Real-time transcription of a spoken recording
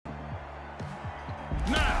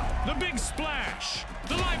Now, the big splash,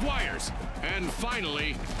 the live wires, and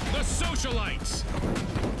finally, the socialites.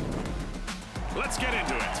 Let's get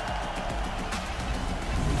into it.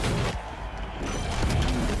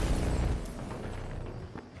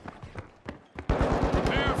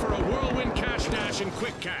 Prepare for a whirlwind cash dash and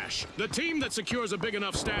quick cash. The team that secures a big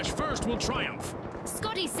enough stash first will triumph.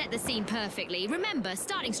 Scotty set the scene perfectly. Remember,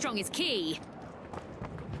 starting strong is key.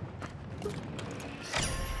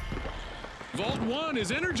 Vault 1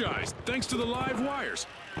 is energized, thanks to the live wires.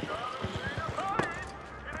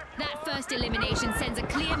 That first elimination sends a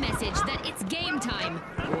clear message that it's game time.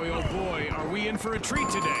 Boy, oh boy, are we in for a treat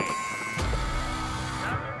today.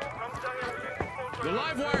 The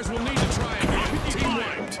live wires will need to try again. Team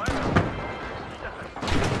wiped.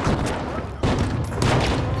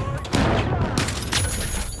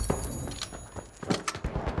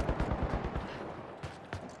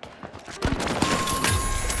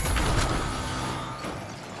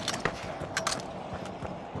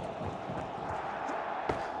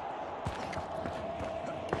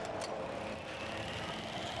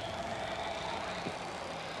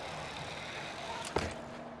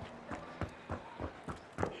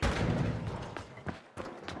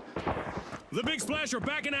 The Big Splash are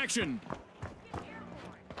back in action.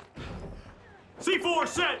 C4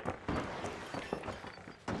 set!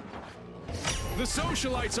 The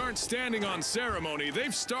socialites aren't standing on ceremony.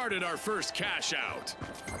 They've started our first cash out.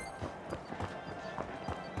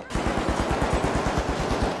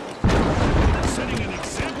 Setting an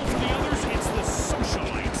example for the others, it's the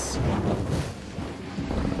socialites.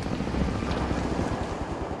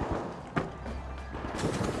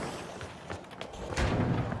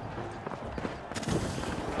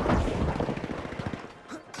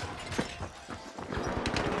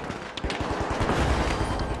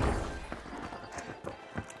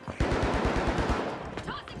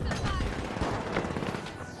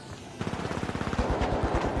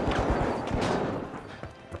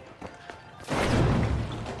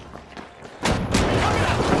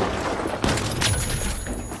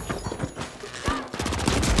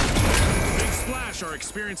 Are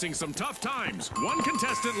experiencing some tough times. One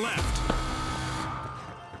contestant left.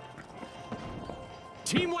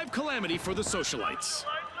 Team wipe calamity for the socialites.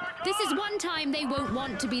 This is one time they won't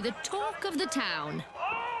want to be the talk of the town.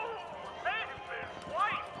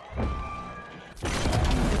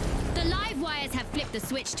 The live wires have flipped the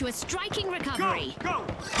switch to a striking recovery. Go!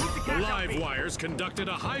 The live wires conducted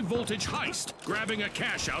a high-voltage heist, grabbing a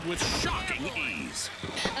cash out with shocking ease.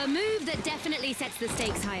 A move that definitely sets the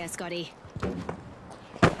stakes higher, Scotty.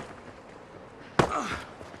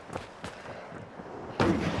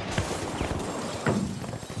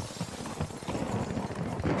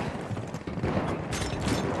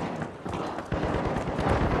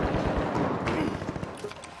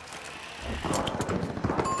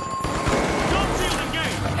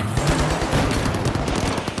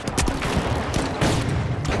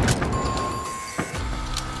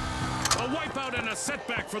 A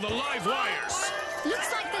setback for the live wires.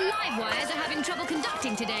 Looks like the live wires are having trouble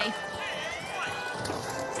conducting today.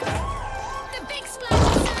 The Big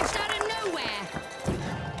Splash surged out of nowhere.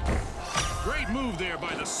 Great move there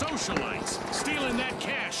by the socialites, stealing that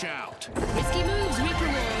cash out. Risky moves reap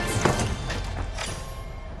rewards.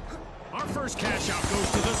 Our first cash out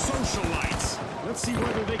goes to the socialites. Let's see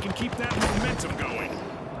whether they can keep that momentum going.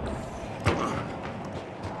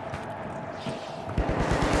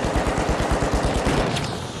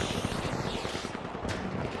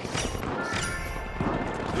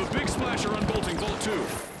 Are unbolting Vault 2. The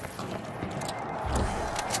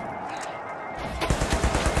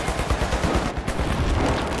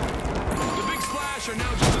Big Splash are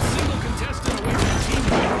now just a single contestant away from the team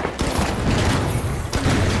wipe.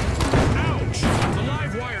 Ouch! The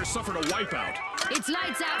live wire suffered a wipeout. It's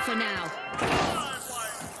lights out for now.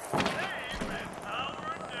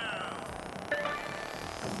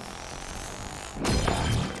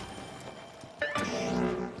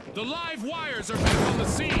 The live wires are back on the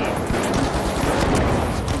scene.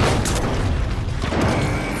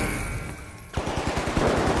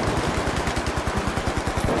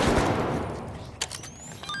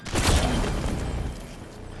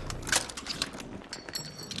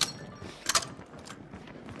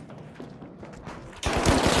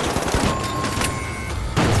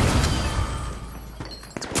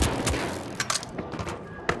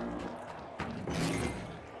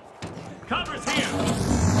 Cover's here!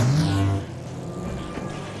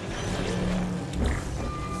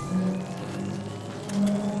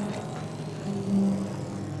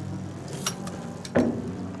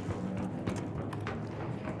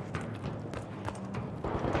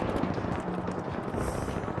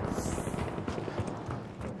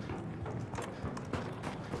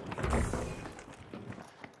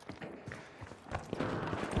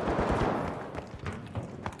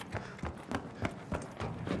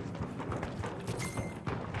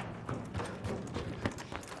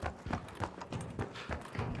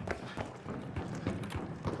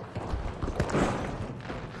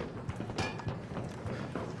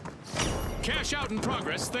 Cash out in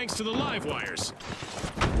progress thanks to the live wires.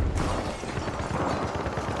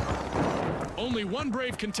 Only one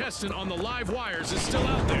brave contestant on the live wires is still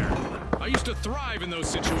out there. I used to thrive in those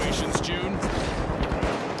situations, June.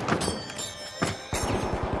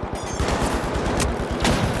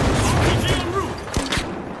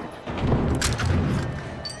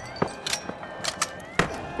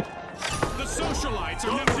 The socialites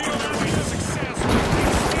are never going to be a success with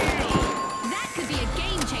this deal. That could be a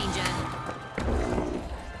game changer.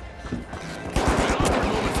 An awkward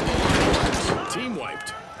moment for the live wires. Team wiped.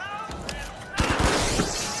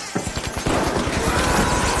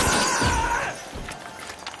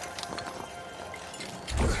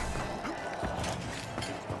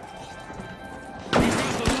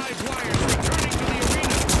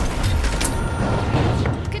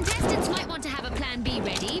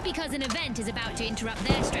 Because an event is about to interrupt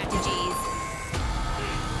their strategies.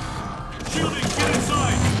 Shielding, get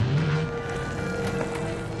inside!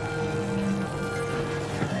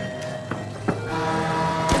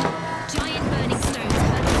 Giant burning stones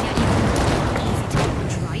hurt the enemy. Easy to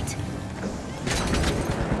dodge, right?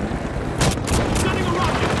 Sending a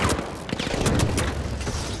rocket!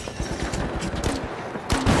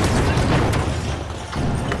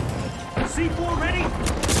 C4 ready?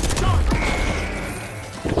 Start!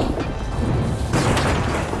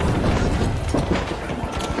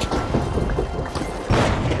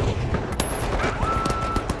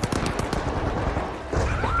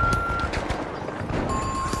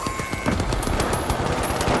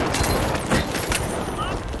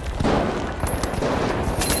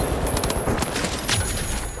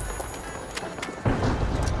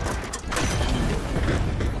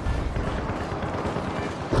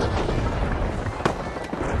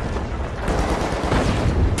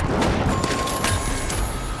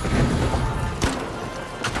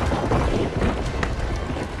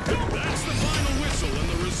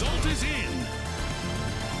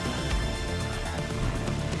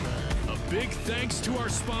 Big thanks to our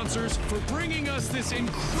sponsors for bringing us this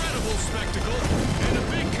incredible spectacle, and a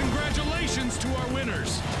big congratulations to our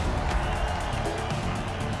winners.